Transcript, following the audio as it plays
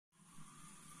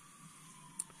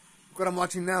what I'm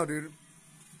watching now, dude.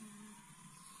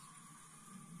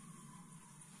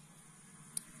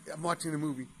 I'm watching a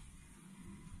movie.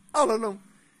 I don't know.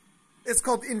 It's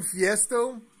called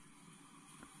Infiesto.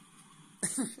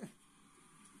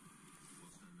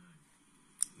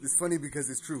 It's funny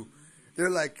because it's true. They're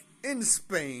like, in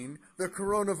Spain, the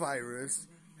coronavirus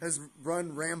has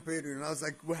run rampant. And I was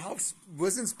like, well, how,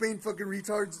 wasn't Spain fucking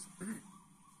retards?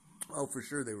 Oh, for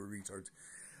sure they were retards.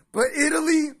 But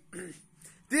Italy,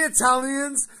 the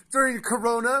Italians during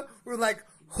Corona were like,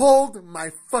 hold my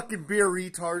fucking beer,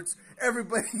 retards.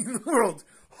 Everybody in the world,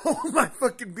 hold my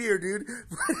fucking beer, dude.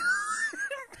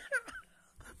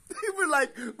 They were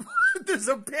like, there's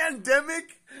a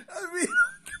pandemic? I mean,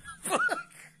 fuck.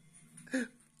 The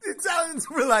Italians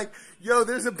were like, yo,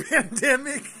 there's a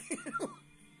pandemic.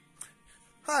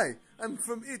 Hi, I'm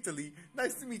from Italy.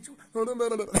 Nice to meet you.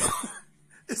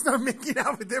 They start making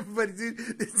out with everybody, dude.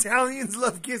 The Italians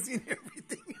love kissing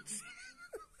everything.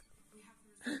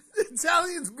 The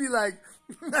Italians be like,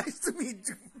 nice to meet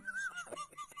you.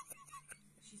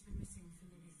 She's been missing for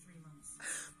nearly 3 months.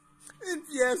 And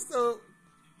yeah, so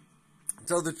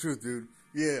tell the truth, dude.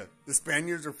 Yeah, the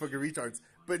Spaniards are fucking retards.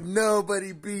 But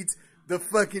nobody beats the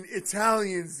fucking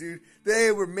Italians, dude.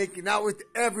 They were making out with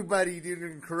everybody, dude,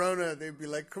 in Corona. They'd be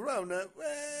like, Corona?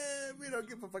 Well, we don't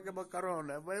give a fuck about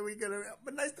Corona.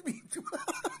 But nice to meet you.